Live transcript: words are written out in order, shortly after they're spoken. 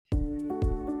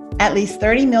At least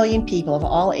 30 million people of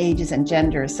all ages and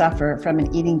genders suffer from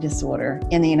an eating disorder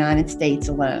in the United States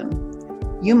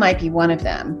alone. You might be one of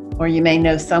them, or you may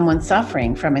know someone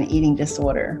suffering from an eating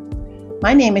disorder.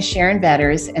 My name is Sharon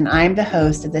Betters, and I am the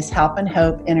host of this Help and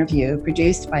Hope interview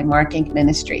produced by Mark Inc.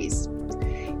 Ministries.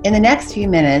 In the next few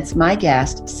minutes, my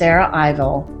guest, Sarah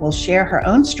Ivel, will share her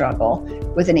own struggle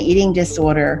with an eating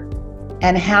disorder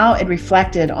and how it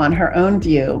reflected on her own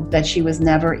view that she was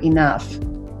never enough.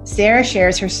 Sarah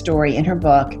shares her story in her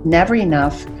book, Never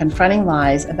Enough: Confronting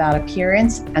Lies About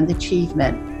Appearance and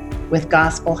Achievement with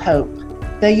Gospel Hope.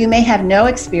 Though you may have no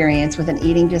experience with an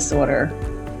eating disorder,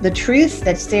 the truths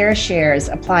that Sarah shares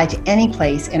apply to any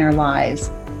place in our lives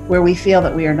where we feel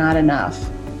that we are not enough.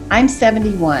 I'm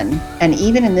 71, and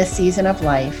even in this season of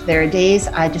life, there are days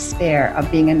I despair of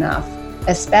being enough,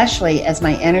 especially as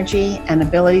my energy and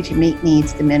ability to meet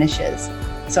needs diminishes.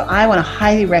 So I want to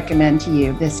highly recommend to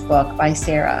you this book by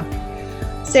Sarah.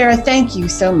 Sarah, thank you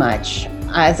so much.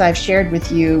 As I've shared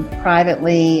with you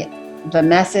privately, the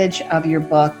message of your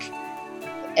book,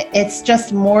 it's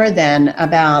just more than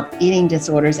about eating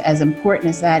disorders, as important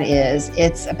as that is.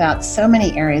 It's about so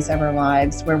many areas of our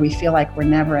lives where we feel like we're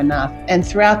never enough. And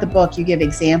throughout the book, you give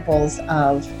examples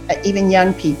of even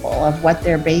young people, of what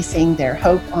they're basing their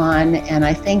hope on. And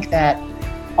I think that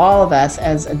all of us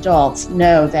as adults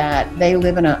know that they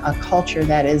live in a culture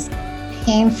that is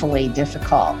painfully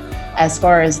difficult as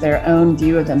far as their own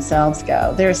view of themselves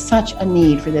go. There's such a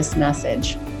need for this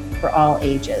message for all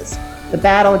ages. The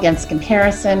battle against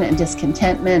comparison and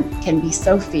discontentment can be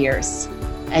so fierce,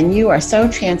 and you are so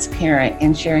transparent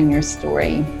in sharing your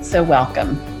story. So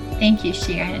welcome. Thank you,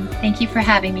 Sharon. Thank you for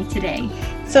having me today.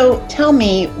 So tell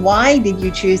me, why did you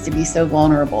choose to be so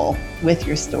vulnerable with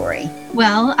your story?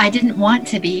 Well, I didn't want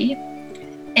to be.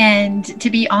 And to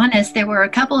be honest, there were a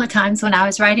couple of times when I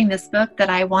was writing this book that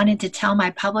I wanted to tell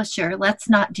my publisher, let's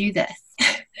not do this.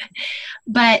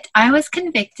 But I was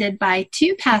convicted by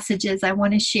two passages I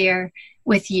want to share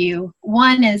with you.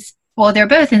 One is, well, they're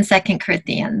both in 2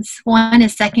 Corinthians. One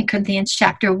is 2 Corinthians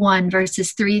chapter 1,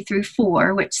 verses 3 through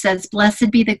 4, which says,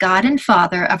 "Blessed be the God and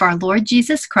Father of our Lord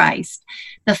Jesus Christ,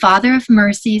 the Father of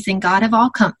mercies and God of all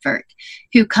comfort,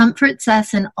 who comforts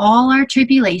us in all our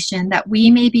tribulation, that we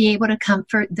may be able to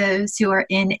comfort those who are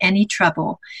in any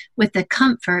trouble with the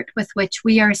comfort with which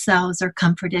we ourselves are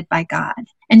comforted by God."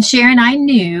 And Sharon, I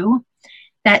knew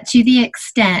that to the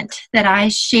extent that I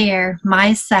share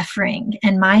my suffering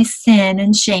and my sin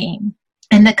and shame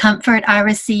and the comfort I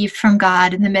received from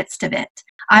God in the midst of it,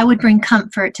 I would bring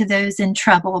comfort to those in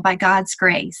trouble by God's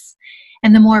grace.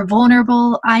 And the more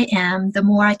vulnerable I am, the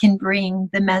more I can bring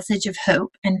the message of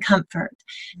hope and comfort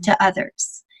to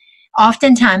others.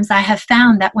 Oftentimes, I have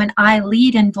found that when I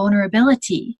lead in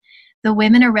vulnerability, the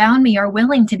women around me are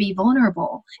willing to be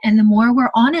vulnerable. And the more we're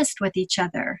honest with each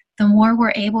other, the more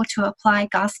we're able to apply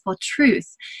gospel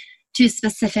truth to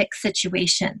specific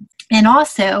situations. And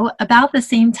also, about the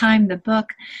same time the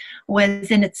book was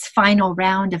in its final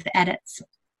round of the edits,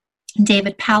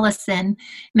 David Powlison,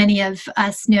 many of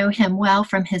us know him well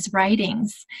from his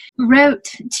writings, wrote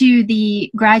to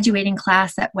the graduating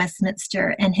class at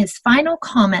Westminster, and his final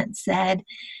comment said,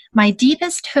 "My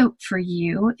deepest hope for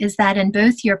you is that in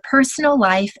both your personal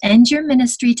life and your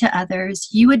ministry to others,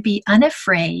 you would be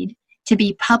unafraid to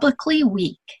be publicly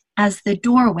weak as the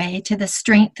doorway to the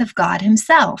strength of God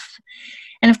himself."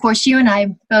 And of course, you and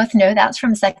I both know that's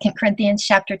from 2 Corinthians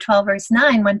chapter 12, verse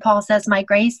 9, when Paul says,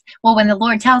 when the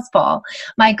Lord tells Paul,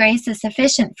 "My grace is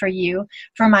sufficient for you,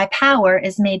 for my power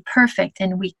is made perfect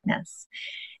in weakness."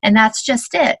 And that's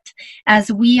just it.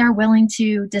 As we are willing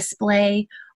to display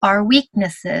our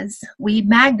weaknesses, we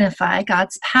magnify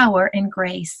God's power and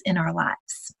grace in our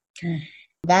lives.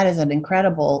 That is an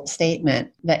incredible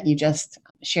statement that you just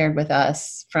shared with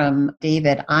us from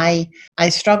David. I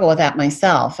struggle with that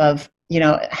myself of,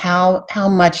 how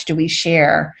much do we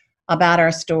share about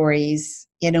our stories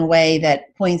in a way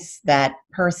that points that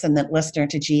person, that listener,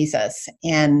 to Jesus?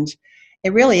 And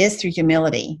it really is through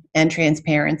humility and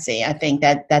transparency. I think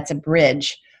that that's a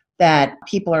bridge that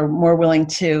people are more willing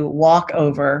to walk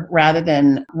over rather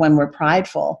than when we're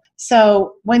prideful.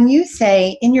 So when you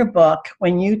say in your book,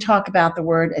 when you talk about the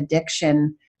word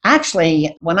addiction,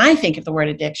 actually, when I think of the word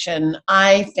addiction,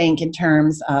 I think in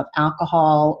terms of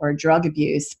alcohol or drug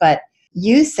abuse, but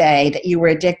you say that you were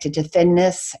addicted to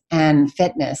thinness and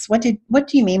fitness. What do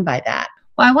you mean by that?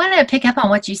 Well, I want to pick up on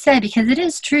what you said, because it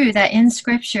is true that in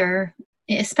Scripture,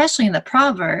 especially in the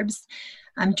Proverbs,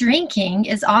 drinking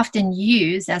is often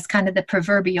used as kind of the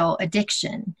proverbial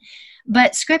addiction.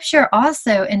 But scripture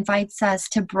also invites us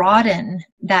to broaden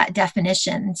that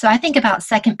definition. So I think about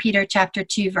 2 Peter chapter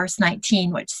 2, verse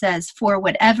 19, which says, "For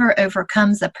whatever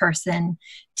overcomes a person,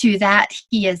 to that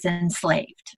he is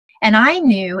enslaved." And I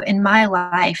knew in my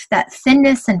life that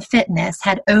thinness and fitness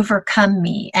had overcome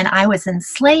me, and I was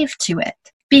enslaved to it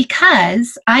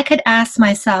because I could ask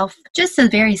myself just a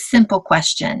very simple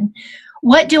question: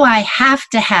 what do I have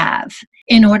to have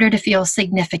in order to feel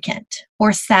significant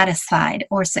or satisfied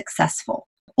or successful?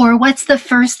 Or what's the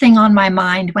first thing on my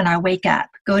mind when I wake up,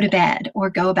 go to bed, or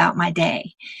go about my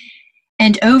day?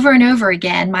 And over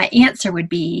again, my answer would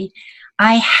be,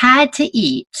 I had to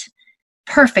eat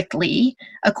perfectly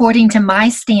according to my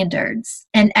standards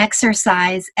and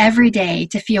exercise every day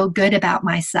to feel good about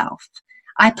myself.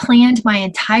 I planned my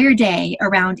entire day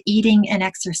around eating and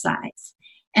exercise.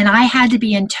 And I had to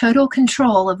be in total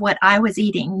control of what I was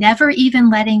eating, never even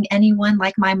letting anyone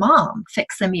like my mom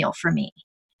fix a meal for me.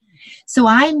 So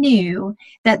I knew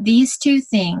that these two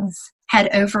things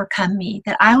had overcome me,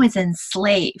 that I was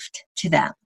enslaved to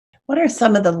them. What are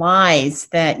some of the lies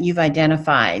that you've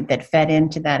identified that fed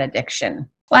into that addiction?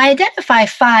 Well, I identify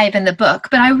 5 in the book,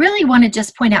 but I really want to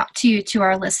just point out 2 to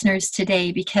our listeners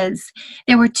today, because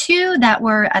there were 2 that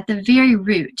were at the very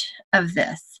root of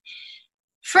this.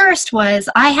 First was,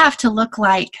 I have to look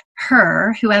like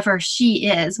her, whoever she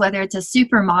is, whether it's a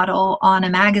supermodel on a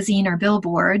magazine or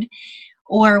billboard,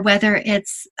 or whether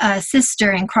it's a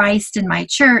sister in Christ in my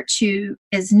church who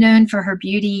is known for her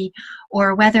beauty,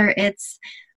 or whether it's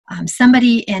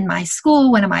somebody in my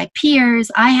school, one of my peers.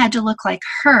 I had to look like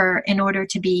her in order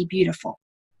to be beautiful.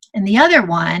 And the other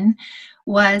one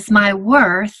was, my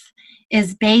worth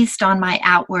is based on my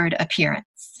outward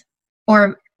appearance,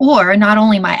 or not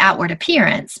only my outward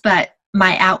appearance, but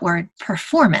my outward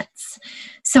performance.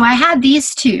 So I had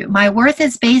these 2. My worth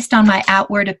is based on my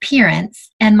outward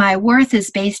appearance, and my worth is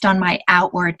based on my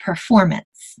outward performance.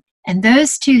 And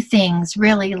those 2 things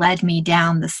really led me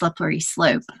down the slippery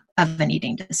slope of an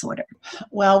eating disorder.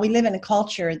 Well, we live in a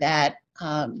culture that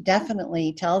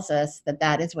definitely tells us that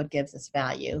that is what gives us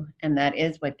value, and that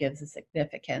is what gives us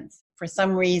significance. For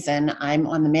some reason, I'm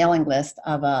on the mailing list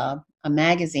of a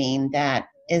magazine that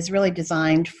is really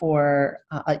designed for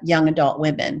young adult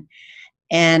women.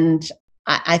 And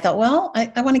I thought, well,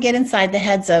 I want to get inside the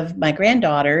heads of my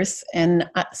granddaughters, and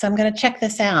so I'm going to check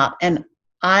this out. And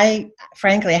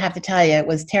frankly, I have to tell you, it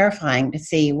was terrifying to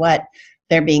see what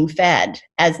they're being fed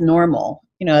as normal,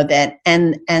 that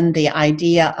and the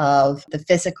idea of the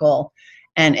physical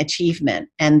and achievement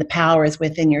and the power is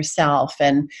within yourself.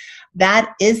 And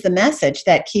that is the message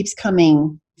that keeps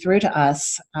coming through to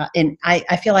us. And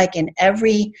I feel like in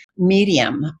every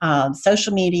medium,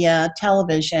 social media,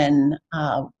 television,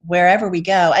 wherever we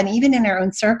go, and even in our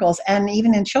own circles, and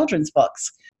even in children's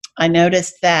books, I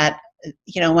noticed that,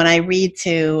 when I read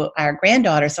to our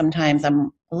granddaughter, sometimes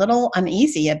I'm a little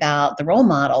uneasy about the role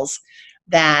models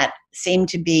that seem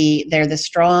to be, they're the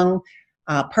strong,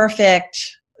 perfect,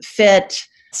 fit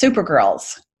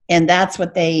Supergirls. And that's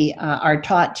what they are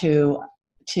taught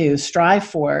to strive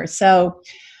for. So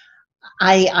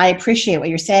I appreciate what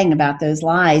you're saying about those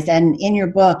lies. And in your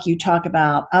book, you talk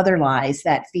about other lies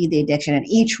that feed the addiction, and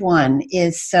each one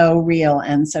is so real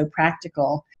and so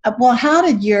practical. Well, how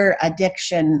did your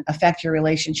addiction affect your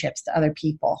relationships to other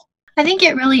people? I think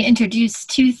it really introduced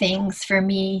 2 things for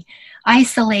me: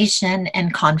 isolation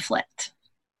and conflict.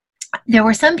 There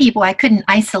were some people I couldn't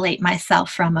isolate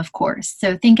myself from, of course.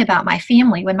 So think about my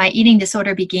family. When my eating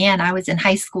disorder began, I was in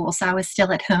high school, so I was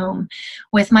still at home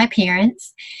with my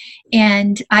parents,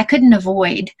 and I couldn't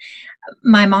avoid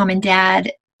my mom and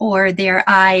dad or their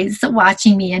eyes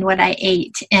watching me and what I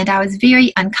ate. And I was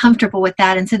very uncomfortable with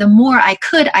that. And so the more I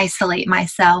could isolate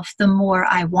myself, the more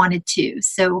I wanted to.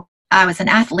 So I was an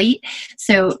athlete,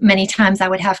 so many times I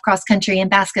would have cross country and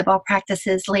basketball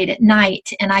practices late at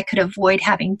night, and I could avoid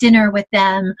having dinner with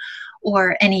them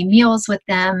or any meals with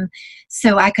them,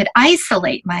 so I could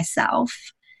isolate myself.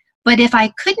 But if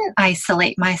I couldn't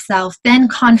isolate myself, then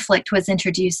conflict was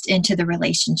introduced into the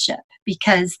relationship,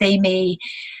 because they may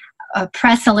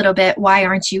press a little bit, why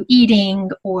aren't you eating?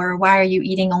 Or why are you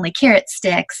eating only carrot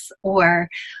sticks? Or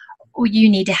you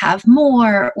need to have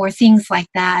more, or things like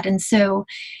that. And so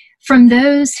from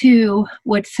those who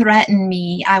would threaten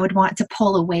me, I would want to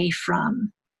pull away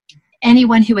from.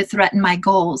 Anyone who would threaten my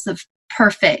goals of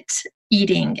perfect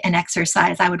eating and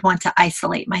exercise, I would want to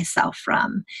isolate myself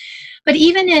from. But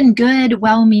even in good,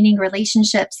 well-meaning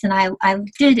relationships, and I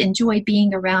did enjoy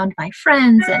being around my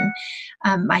friends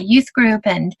and my youth group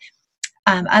and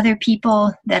other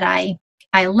people that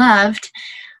I loved,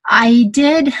 I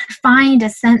did find a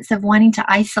sense of wanting to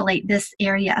isolate this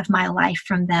area of my life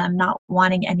from them, not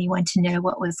wanting anyone to know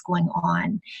what was going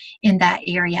on in that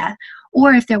area.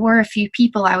 Or if there were a few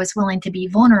people I was willing to be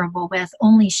vulnerable with,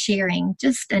 only sharing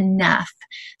just enough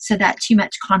so that too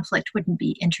much conflict wouldn't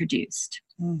be introduced.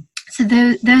 Mm. So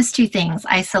those two things,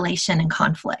 isolation and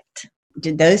conflict.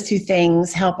 Did those two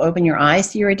things help open your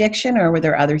eyes to your addiction, or were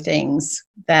there other things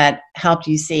that helped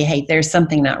you see, hey, there's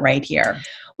something not right here?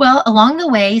 Well, along the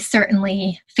way,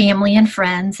 certainly family and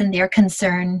friends and their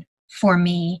concern for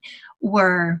me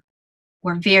were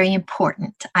very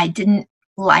important. I didn't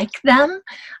like them.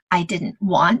 I didn't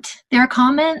want their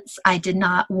comments. I did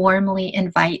not warmly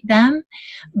invite them.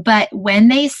 But when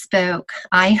they spoke,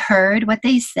 I heard what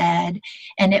they said,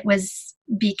 and it was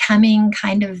becoming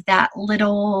kind of that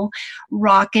little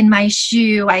rock in my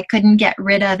shoe I couldn't get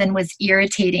rid of and was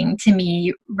irritating to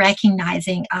me,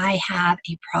 recognizing I have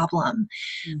a problem.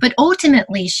 But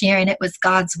ultimately, Sharon, it was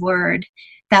God's word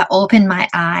that opened my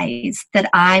eyes that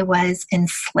I was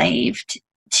enslaved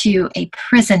to a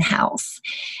prison house.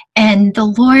 And the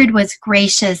Lord was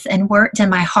gracious and worked in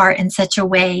my heart in such a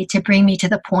way to bring me to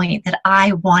the point that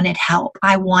I wanted help.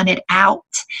 I wanted out,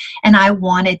 and I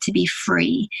wanted to be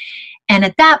free. And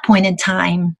at that point in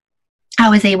time, I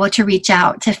was able to reach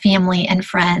out to family and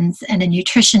friends and a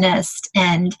nutritionist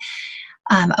and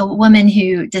a woman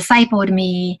who discipled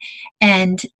me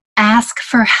and ask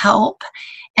for help,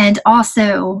 and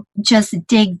also just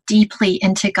dig deeply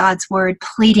into God's word,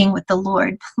 pleading with the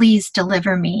Lord, please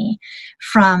deliver me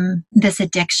from this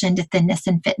addiction to thinness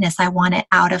and fitness. I want it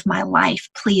out of my life.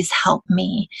 Please help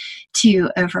me to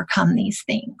overcome these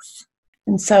things.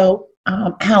 And so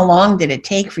how long did it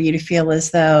take for you to feel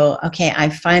as though, okay,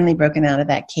 I've finally broken out of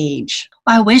that cage?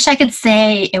 Well, I wish I could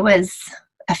say it was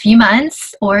a few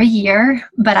months or a year,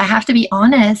 but I have to be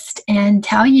honest and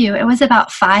tell you it was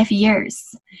about 5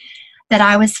 years that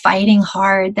I was fighting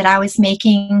hard, that I was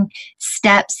making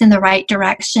steps in the right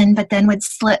direction, but then would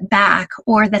slip back,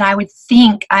 or that I would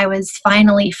think I was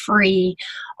finally free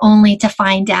only to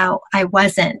find out I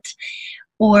wasn't,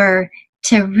 or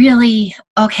to really,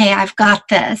 okay, I've got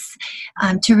this,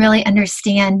 to really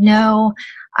understand, no,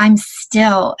 I'm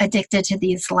still addicted to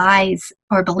these lies,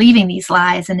 or believing these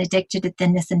lies, and addicted to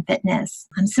thinness and fitness.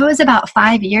 So it was about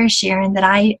 5 years, Sharon, that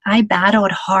I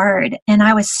battled hard, and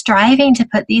I was striving to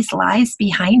put these lies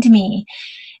behind me.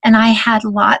 And I had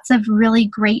lots of really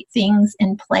great things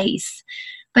in place.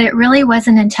 But it really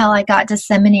wasn't until I got to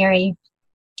seminary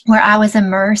where I was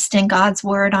immersed in God's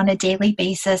word on a daily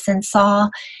basis and saw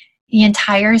the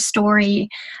entire story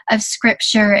of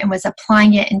Scripture and was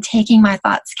applying it and taking my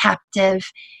thoughts captive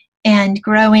and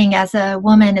growing as a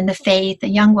woman in the faith, a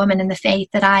young woman in the faith,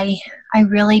 that I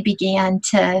really began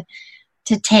to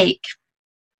take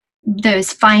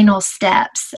those final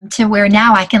steps to where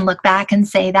now I can look back and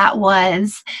say that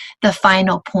was the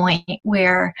final point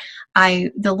where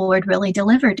the Lord really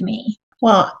delivered me.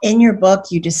 Well, in your book,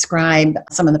 you describe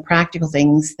some of the practical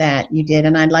things that you did,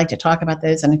 and I'd like to talk about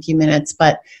those in a few minutes.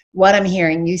 But what I'm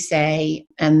hearing you say,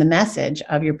 and the message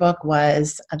of your book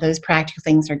was, those practical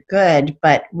things are good,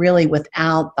 but really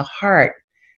without the heart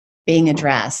being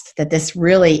addressed, that this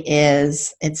really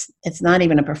is, it's not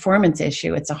even a performance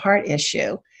issue, it's a heart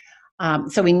issue.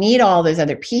 So we need all those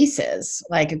other pieces,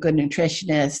 like a good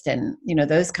nutritionist and,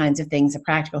 those kinds of things, the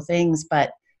practical things,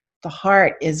 but the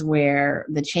heart is where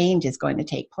the change is going to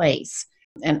take place.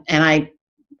 And I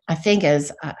think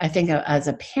as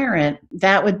a parent,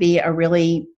 that would be a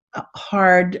really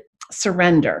hard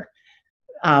surrender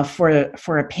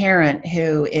for a parent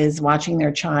who is watching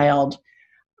their child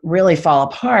really fall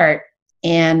apart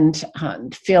and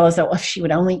feel as though if she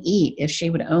would only eat, if she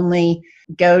would only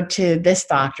go to this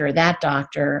doctor or that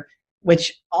doctor,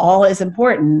 which all is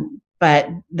important, but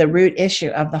the root issue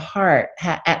of the heart,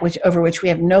 over which we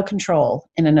have no control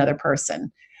in another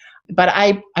person. But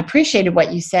I appreciated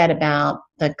what you said about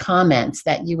the comments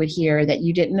that you would hear, that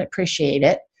you didn't appreciate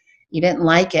it, you didn't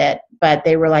like it, but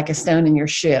they were like a stone in your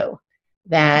shoe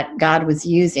that God was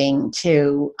using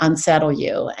to unsettle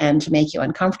you and to make you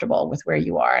uncomfortable with where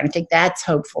you are. And I think that's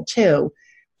hopeful too.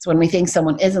 So when we think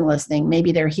someone isn't listening,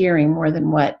 maybe they're hearing more than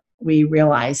what we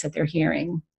realize that they're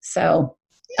hearing. So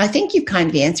I think you've kind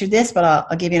of answered this, but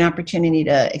I'll give you an opportunity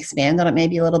to expand on it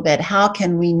maybe a little bit. How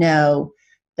can we know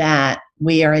that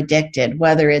we are addicted,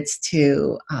 whether it's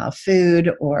to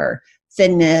food or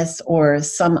thinness or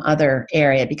some other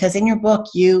area? Because in your book,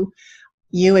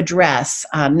 you address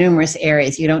numerous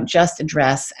areas. You don't just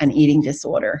address an eating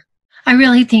disorder. I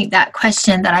really think that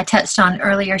question that I touched on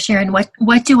earlier, Sharon,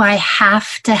 what do I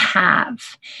have to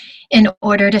have in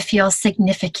order to feel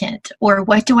significant? Or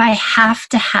what do I have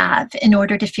to have in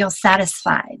order to feel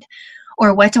satisfied?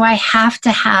 Or what do I have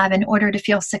to have in order to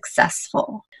feel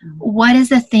successful? What is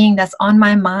the thing that's on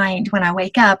my mind when I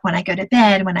wake up, when I go to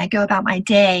bed, when I go about my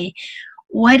day?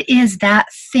 What is that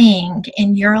thing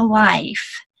in your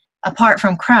life, apart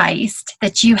from Christ,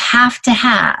 that you have to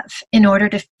have in order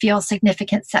to feel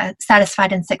significant,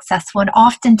 satisfied, and successful? And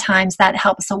oftentimes that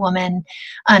helps a woman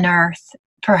unearth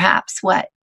perhaps what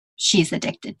she's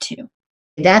addicted to.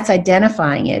 That's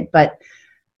identifying it, but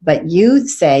you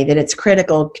say that it's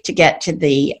critical to get to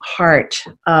the heart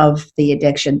of the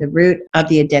addiction, the root of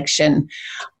the addiction.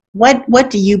 What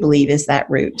do you believe is that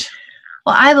root?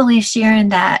 Well, I believe, Sharon,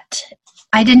 that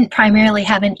I didn't primarily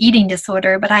have an eating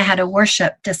disorder, but I had a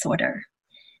worship disorder.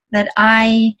 That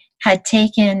I had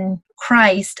taken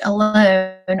Christ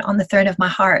alone on the throne of my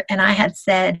heart, and I had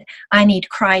said, I need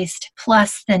Christ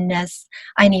plus thinness,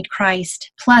 I need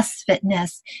Christ plus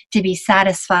fitness to be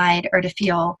satisfied or to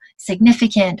feel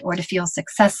significant or to feel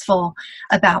successful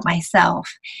about myself.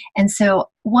 And so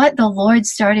what the Lord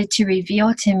started to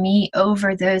reveal to me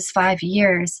over those 5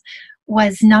 years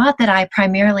was not that I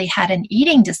primarily had an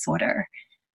eating disorder,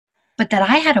 but that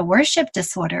I had a worship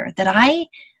disorder,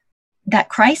 that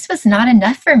Christ was not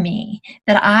enough for me,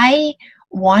 that I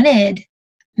wanted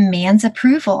man's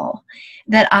approval,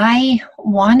 that I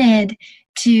wanted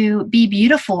to be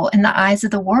beautiful in the eyes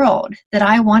of the world, that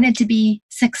I wanted to be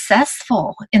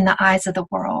successful in the eyes of the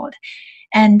world.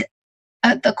 And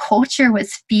the culture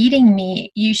was feeding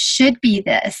me, you should be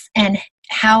this, and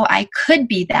how I could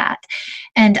be that.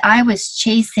 And I was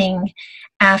chasing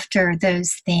after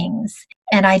those things.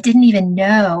 And I didn't even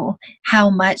know how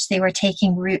much they were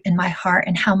taking root in my heart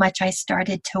and how much I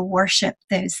started to worship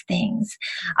those things.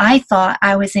 I thought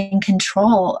I was in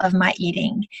control of my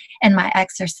eating and my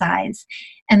exercise.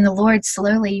 And the Lord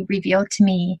slowly revealed to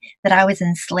me that I was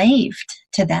enslaved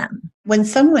to them. When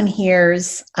someone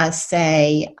hears us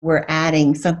say we're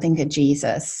adding something to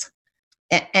Jesus,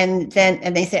 and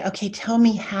they say, okay, tell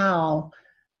me how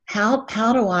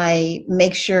do I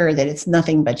make sure that it's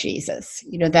nothing but Jesus?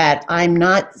 That I'm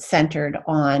not centered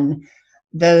on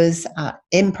those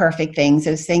imperfect things,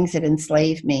 those things that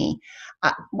enslave me.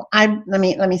 Let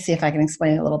me see if I can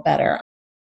explain it a little better.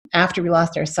 After we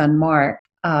lost our son Mark,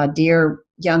 a dear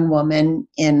young woman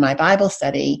in my Bible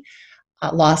study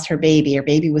lost her baby. Her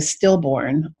baby was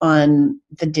stillborn on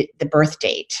the birth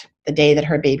date, the day that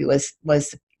her baby was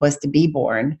to be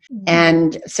born. Mm-hmm.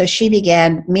 And so she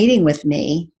began meeting with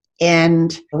me.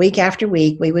 And week after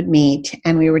week, we would meet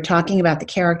and we were talking about the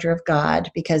character of God,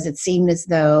 because it seemed as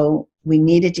though we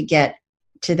needed to get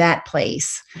to that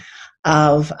place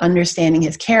of understanding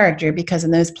his character, because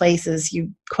in those places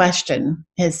you question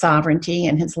his sovereignty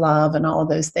and his love and all of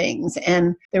those things.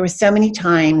 And there were so many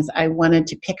times I wanted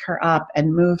to pick her up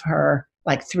and move her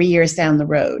like 3 years down the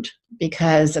road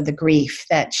because of the grief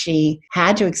that she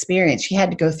had to experience. She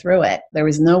had to go through it. There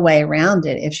was no way around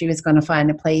it. If she was going to find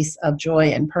a place of joy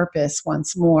and purpose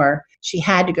once more, she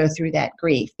had to go through that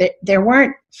grief. There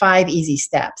weren't 5 easy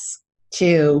steps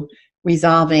to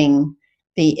resolving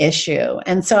the issue.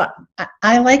 And so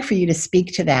I like for you to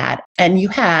speak to that. And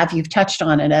you've touched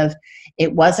on it of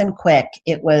it wasn't quick.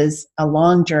 It was a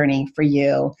long journey for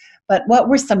you. But what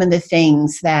were some of the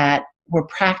things that were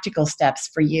practical steps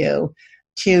for you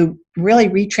to really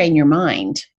retrain your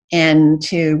mind and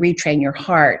to retrain your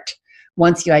heart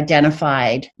once you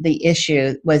identified the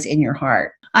issue was in your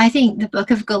heart? I think the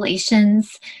book of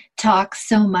Galatians talks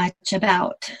so much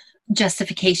about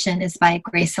justification is by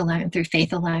grace alone, through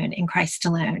faith alone, in Christ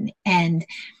alone. And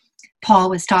Paul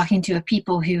was talking to a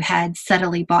people who had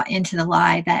subtly bought into the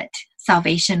lie that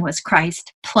salvation was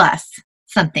Christ plus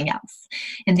something else.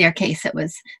 In their case, it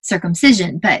was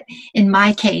circumcision. But in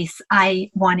my case, I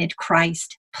wanted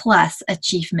Christ plus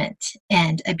achievement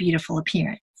and a beautiful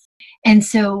appearance. And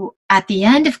so at the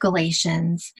end of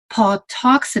Galatians, Paul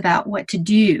talks about what to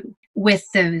do with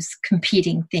those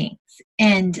competing things.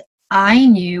 And I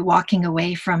knew walking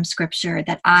away from Scripture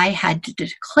that I had to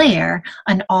declare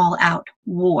an all-out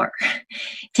war,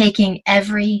 taking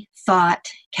every thought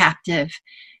captive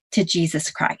to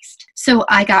Jesus Christ. So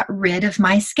I got rid of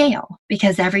my scale,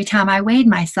 because every time I weighed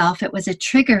myself, it was a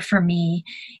trigger for me.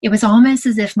 It was almost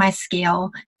as if my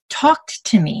scale talked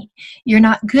to me. You're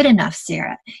not good enough,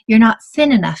 Sarah. You're not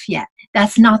thin enough yet.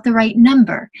 That's not the right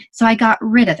number. So I got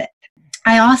rid of it.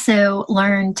 I also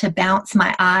learned to bounce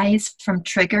my eyes from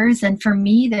triggers. And for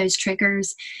me, those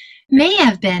triggers may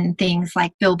have been things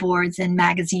like billboards and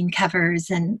magazine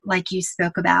covers, and like you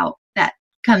spoke about, that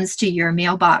comes to your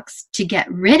mailbox to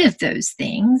get rid of those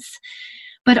things,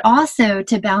 but also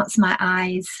to bounce my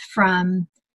eyes from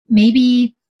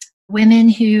maybe women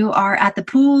who are at the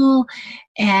pool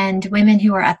and women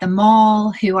who are at the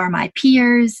mall who are my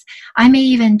peers. I may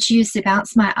even choose to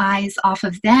bounce my eyes off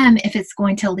of them if it's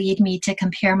going to lead me to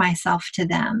compare myself to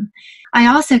them. I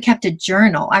also kept a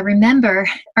journal. I remember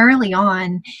early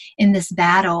on in this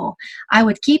battle, I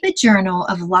would keep a journal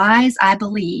of lies I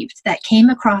believed that came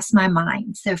across my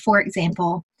mind. So, for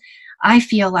example, I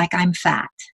feel like I'm fat.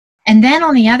 And then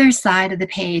on the other side of the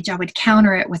page, I would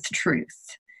counter it with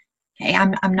truth. Okay,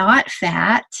 I'm not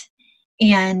fat,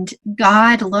 and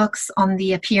God looks on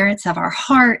the appearance of our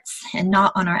hearts and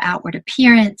not on our outward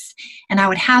appearance. And I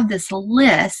would have this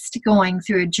list going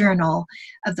through a journal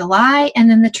of the lie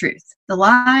and then the truth, the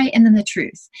lie and then the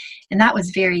truth. And that was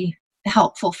very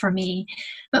helpful for me.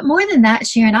 But more than that,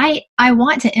 Sharon, I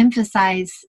want to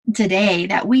emphasize today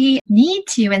that we need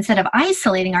to, instead of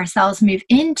isolating ourselves, move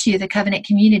into the covenant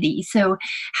community. So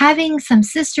having some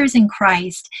sisters in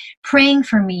Christ praying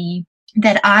for me,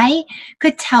 that I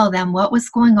could tell them what was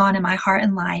going on in my heart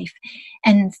and life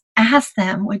and ask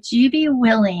them, would you be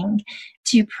willing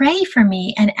to pray for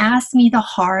me and ask me the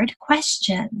hard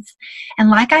questions? And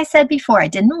like I said before, I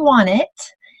didn't want it.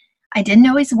 I didn't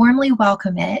always warmly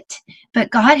welcome it, but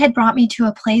God had brought me to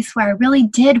a place where I really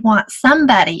did want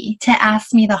somebody to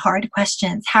ask me the hard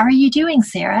questions. How are you doing,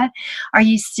 Sarah? Are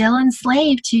you still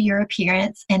enslaved to your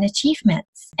appearance and achievements?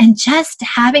 And just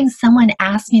having someone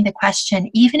ask me the question,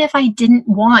 even if I didn't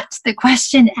want the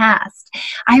question asked,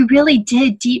 I really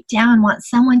did deep down want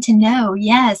someone to know,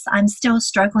 yes, I'm still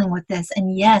struggling with this.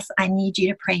 And yes, I need you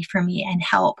to pray for me and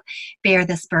help bear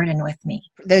this burden with me.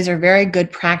 Those are very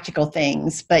good practical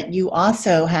things, but you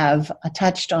also have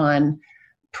touched on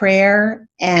prayer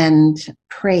and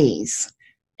praise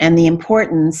and the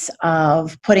importance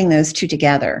of putting those two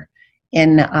together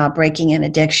in breaking an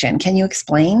addiction. Can you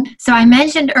explain? So I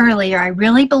mentioned earlier, I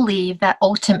really believe that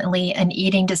ultimately an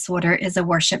eating disorder is a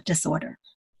worship disorder.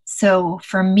 So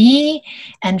for me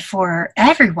and for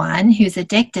everyone who's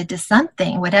addicted to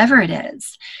something, whatever it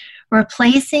is,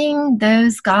 replacing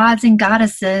those gods and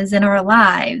goddesses in our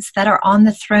lives that are on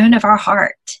the throne of our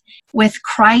heart with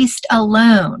Christ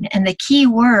alone. And the key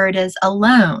word is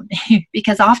alone,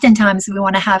 because oftentimes we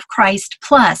want to have Christ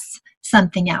plus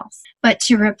something else. But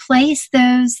to replace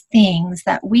those things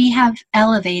that we have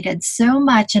elevated so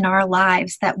much in our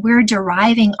lives that we're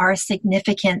deriving our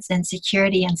significance and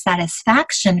security and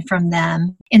satisfaction from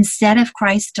them instead of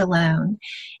Christ alone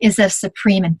is of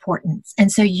supreme importance.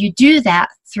 And so you do that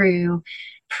through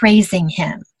praising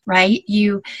Him, right?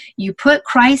 You put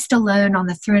Christ alone on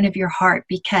the throne of your heart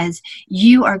because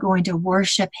you are going to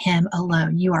worship Him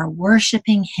alone. You are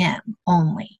worshiping Him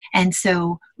only. And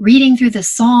so reading through the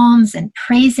Psalms and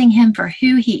praising Him for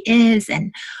who He is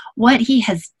and what He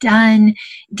has done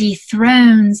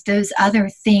dethrones those other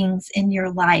things in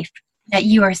your life that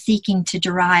you are seeking to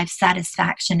derive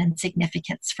satisfaction and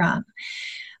significance from.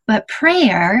 But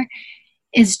prayer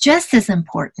is just as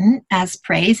important as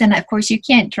praise. And of course, you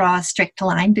can't draw a strict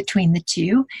line between the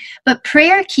two, but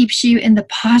prayer keeps you in the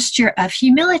posture of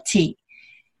humility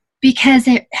because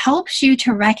it helps you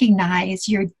to recognize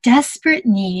your desperate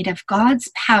need of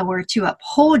God's power to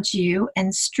uphold you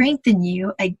and strengthen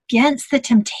you against the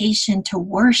temptation to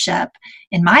worship,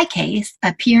 in my case,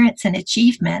 appearance and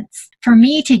achievements. For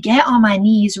me to get on my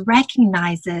knees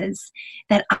recognizes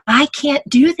that I can't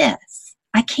do this.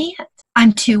 I can't.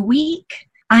 I'm too weak.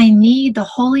 I need the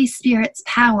Holy Spirit's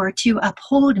power to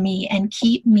uphold me and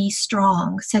keep me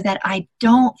strong so that I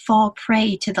don't fall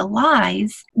prey to the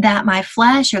lies that my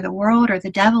flesh or the world or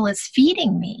the devil is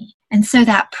feeding me. And so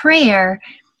that prayer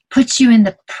puts you in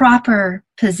the proper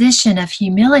position of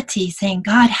humility, saying,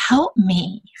 God, help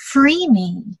me, free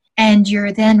me. And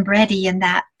you're then ready in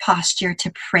that posture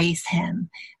to praise Him.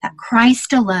 That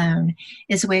Christ alone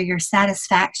is where your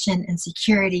satisfaction and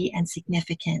security and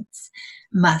significance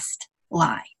must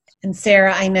lie. And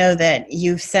Sarah, I know that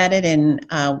you've said it, and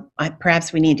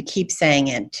perhaps we need to keep saying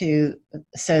it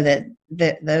so that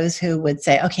those who would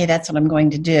say, okay, that's what I'm going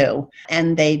to do,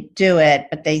 and they do it,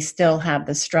 but they still have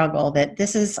the struggle, that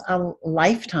this is a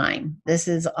lifetime. This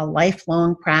is a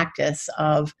lifelong practice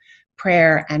of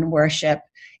prayer and worship.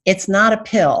 It's not a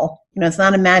pill, it's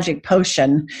not a magic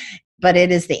potion, but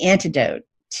it is the antidote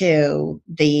to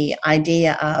the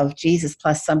idea of Jesus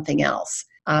plus something else.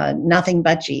 Nothing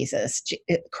but Jesus,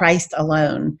 Christ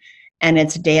alone, and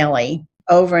it's daily,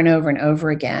 over and over and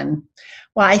over again.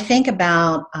 Well, I think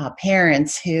about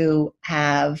parents who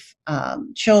have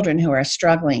children who are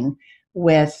struggling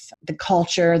with the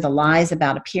culture, the lies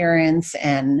about appearance,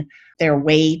 and their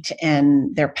weight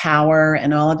and their power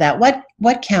and all of that.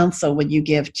 What counsel would you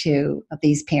give to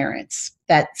these parents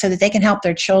so that they can help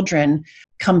their children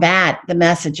combat the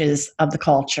messages of the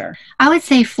culture? I would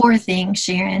say 4 things,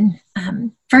 Sharon.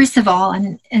 First of all,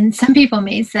 and some people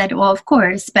may say, well, of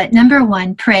course, but number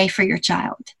 1, pray for your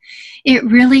child. It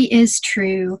really is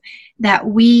true that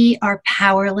we are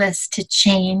powerless to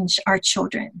change our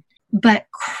children, but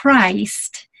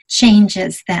Christ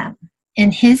changes them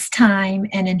in his time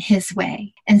and in his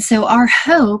way. And so our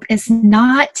hope is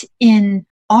not in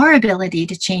our ability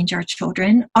to change our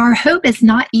children. Our hope is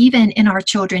not even in our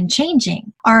children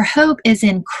changing. Our hope is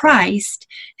in Christ,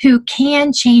 who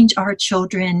can change our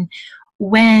children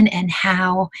when and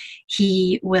how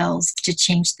he wills to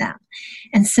change them.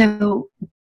 And so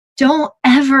don't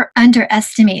ever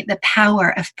underestimate the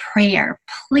power of prayer.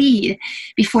 Plead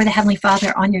before the Heavenly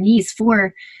Father on your knees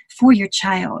for your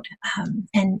child,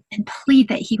 and plead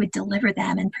that he would deliver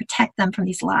them and protect them from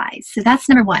these lies. So that's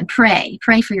number 1, pray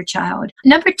for your child.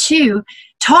 Number 2,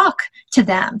 talk to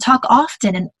them, talk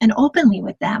often and openly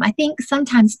with them. I think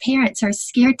sometimes parents are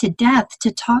scared to death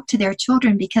to talk to their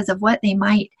children because of what they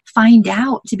might find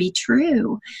out to be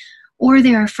true, or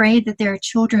they're afraid that their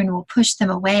children will push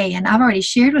them away. And I've already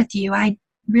shared with you, I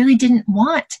really didn't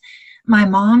want my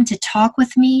mom to talk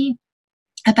with me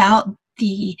about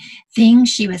the things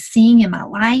she was seeing in my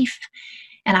life,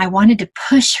 and I wanted to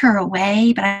push her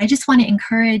away. But I just want to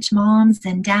encourage moms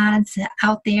and dads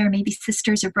out there, maybe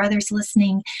sisters or brothers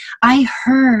listening. I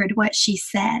heard what she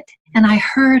said, and I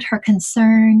heard her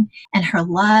concern and her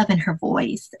love and her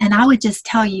voice. And I would just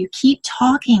tell you, keep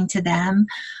talking to them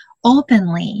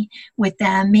openly with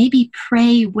them, maybe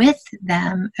pray with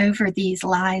them over these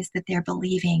lies that they're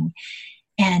believing,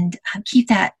 and keep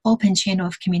that open channel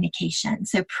of communication.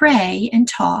 So pray and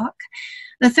talk.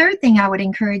 The third thing I would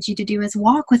encourage you to do is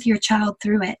walk with your child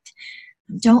through it.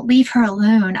 Don't leave her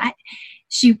alone.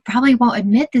 She probably won't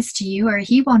admit this to you, or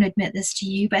he won't admit this to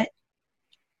you, but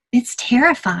it's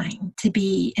terrifying to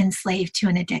be enslaved to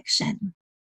an addiction.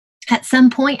 At some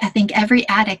point, I think every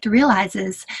addict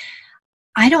realizes,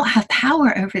 I don't have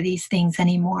power over these things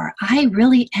anymore. I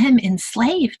really am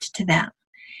enslaved to them.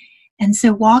 And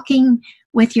so walking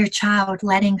with your child,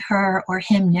 letting her or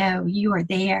him know you are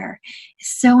there is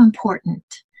so important,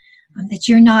 that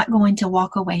you're not going to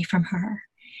walk away from her.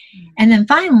 And then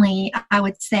finally, I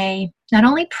would say, not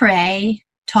only pray,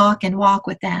 talk, and walk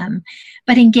with them,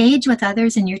 but engage with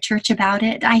others in your church about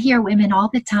it. I hear women all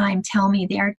the time tell me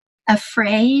they're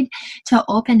afraid to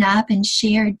open up and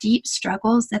share deep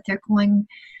struggles that they're going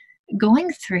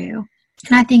through.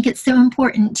 And I think it's so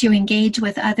important to engage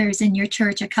with others in your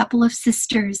church, a couple of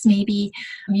sisters. Maybe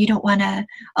you don't want a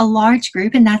large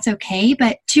group, and that's okay,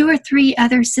 but 2 or 3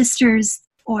 other sisters,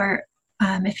 or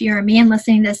if you're a man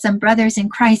listening to this, some brothers in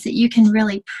Christ that you can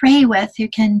really pray with, who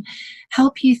can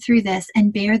help you through this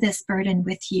and bear this burden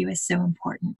with you, is so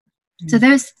important. So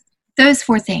those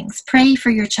 4 things: pray for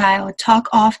your child, talk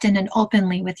often and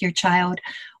openly with your child,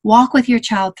 walk with your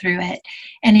child through it,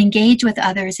 and engage with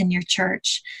others in your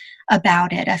church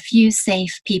about it. A few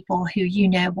safe people who you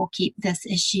know will keep this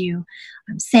issue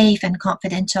safe and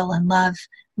confidential, and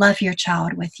love your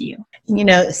child with you. You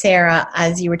know, Sarah,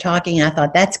 as you were talking, I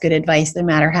thought that's good advice no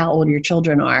matter how old your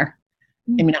children are.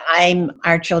 I mean,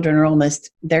 our children are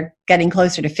they're getting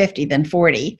closer to 50 than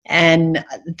 40. And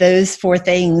those 4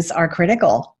 things are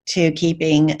critical to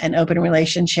keeping an open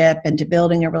relationship and to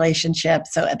building a relationship.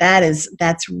 So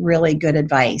that's really good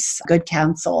advice, good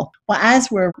counsel. Well,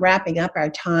 as we're wrapping up our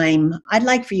time, I'd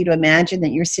like for you to imagine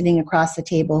that you're sitting across the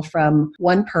table from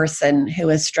one person who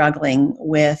is struggling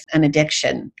with an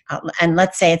addiction. And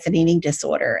let's say it's an eating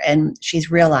disorder, and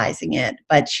she's realizing it,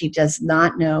 but she does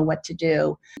not know what to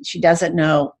do. She doesn't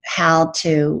know how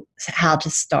to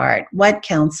start. What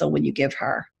counsel would you give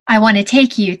her? I want to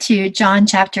take you to John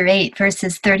chapter 8,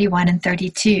 verses 31 and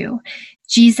 32.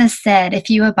 Jesus said, "If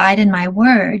you abide in my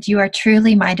word, you are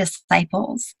truly my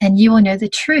disciples, and you will know the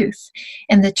truth,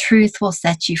 and the truth will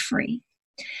set you free."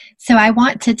 So I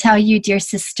want to tell you, dear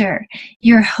sister,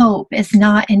 your hope is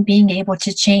not in being able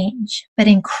to change, but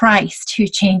in Christ who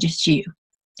changes you.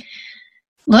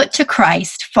 Look to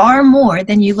Christ far more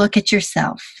than you look at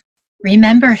yourself.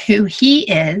 Remember who he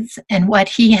is and what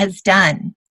he has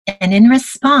done. And in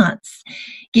response,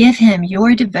 give him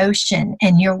your devotion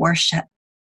and your worship.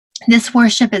 This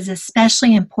worship is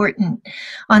especially important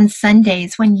on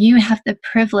Sundays when you have the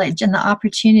privilege and the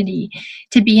opportunity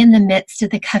to be in the midst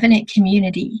of the covenant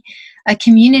community, a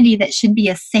community that should be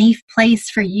a safe place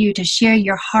for you to share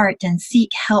your heart and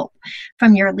seek help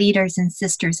from your leaders and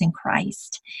sisters in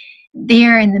Christ.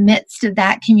 there in the midst of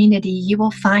that community, you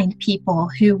will find people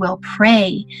who will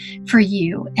pray for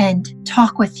you and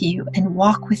talk with you and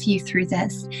walk with you through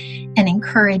this and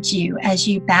encourage you as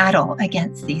you battle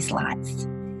against these lies.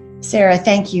 Sarah,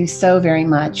 thank you so very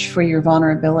much for your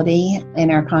vulnerability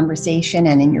in our conversation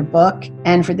and in your book.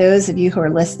 And for those of you who are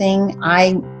listening,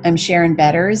 I am Sharon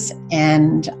Betters,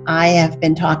 and I have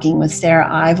been talking with Sarah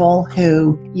Ivel,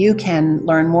 who you can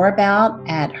learn more about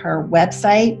at her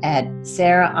website at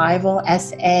Sarah Ivel,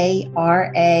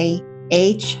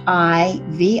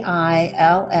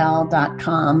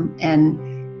 SarahHivill.com. And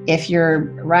if you're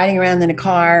riding around in a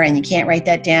car and you can't write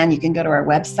that down, you can go to our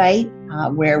website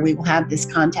where we will have this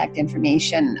contact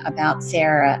information about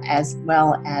Sarah as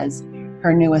well as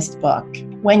her newest book.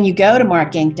 When you go to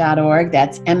markinc.org,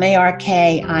 that's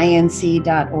markinc.org,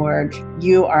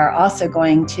 you are also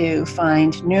going to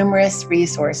find numerous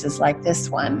resources like this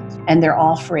one, and they're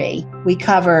all free. We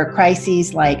cover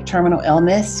crises like terminal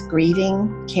illness, grieving,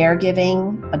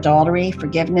 caregiving, adultery,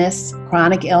 forgiveness,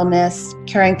 chronic illness,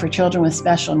 caring for children with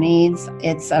special needs.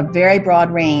 It's a very broad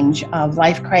range of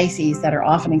life crises that are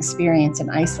often experienced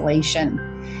in isolation.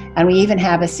 And we even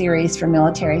have a series for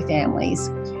military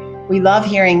families. We love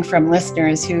hearing from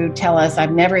listeners who tell us,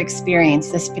 I've never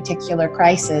experienced this particular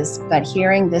crisis, but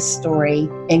hearing this story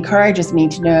encourages me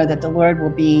to know that the Lord will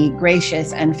be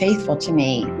gracious and faithful to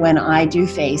me when I do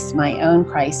face my own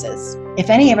crisis. If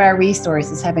any of our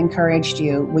resources have encouraged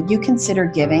you, would you consider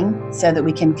giving so that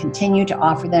we can continue to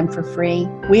offer them for free?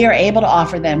 We are able to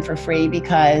offer them for free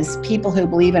because people who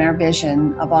believe in our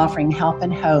vision of offering help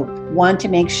and hope want to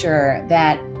make sure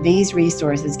that these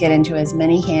resources get into as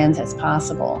many hands as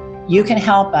possible. You can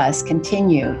help us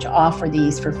continue to offer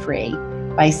these for free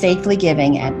by safely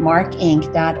giving at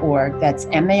markinc.org. That's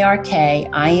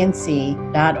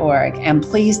markinc.org. And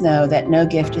please know that no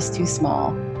gift is too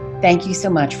small. Thank you so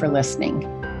much for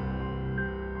listening.